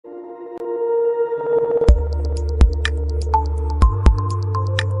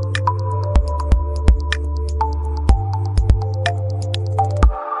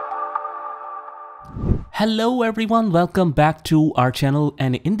Hello everyone, welcome back to our channel,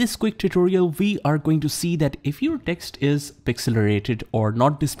 and in this quick tutorial we are going to see that if your text is pixelated or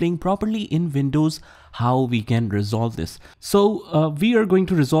not displaying properly in Windows, how we can resolve this. So we are going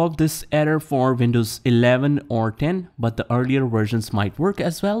to resolve this error for Windows 11 or 10, but the earlier versions might work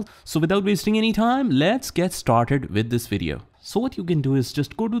as well. So without wasting any time, let's get started with this video. So what you can do is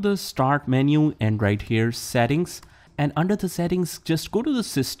just go to the start menu and right here settings. And under the settings, just go to the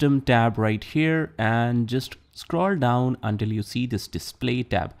system tab right here and just scroll down until you see this display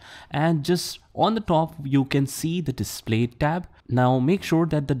tab. And just on the top, you can see the display tab. Now make sure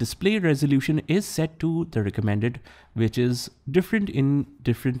that the display resolution is set to the recommended, which is different in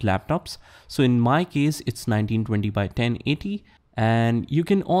different laptops. So in my case, it's 1920 by 1080. And you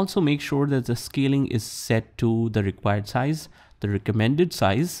can also make sure that the scaling is set to the required size, the recommended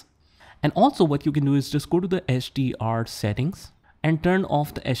size. And also what you can do is just go to the HDR settings and turn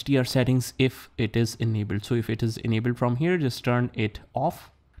off the HDR settings if it is enabled. So if it is enabled from here, just turn it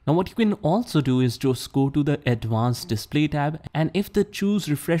off. Now what you can also do is just go to the advanced display tab, and if the choose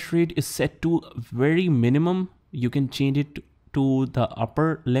refresh rate is set to very minimum, you can change it to the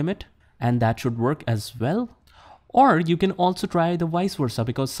upper limit and that should work as well. Or you can also try the vice versa,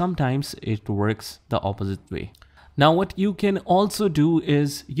 because sometimes it works the opposite way. Now what you can also do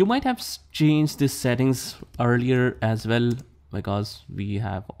is you might have changed these settings earlier as well, because we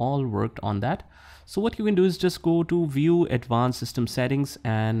have all worked on that. So what you can do is just go to view advanced system settings,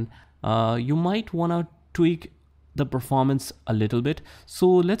 and you might want to tweak the performance a little bit. So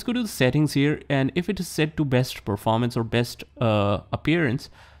let's go to the settings here, and if it is set to best performance or best appearance,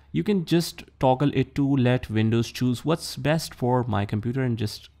 you can just toggle it to let Windows choose what's best for my computer and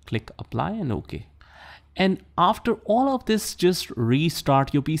just click apply and OK. And after all of this, just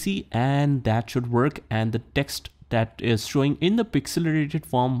restart your PC and that should work, and the text that is showing in the pixelated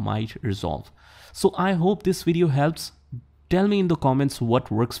form might resolve. So I hope this video helps. Tell me in the comments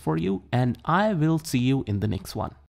what works for you, and I will see you in the next one.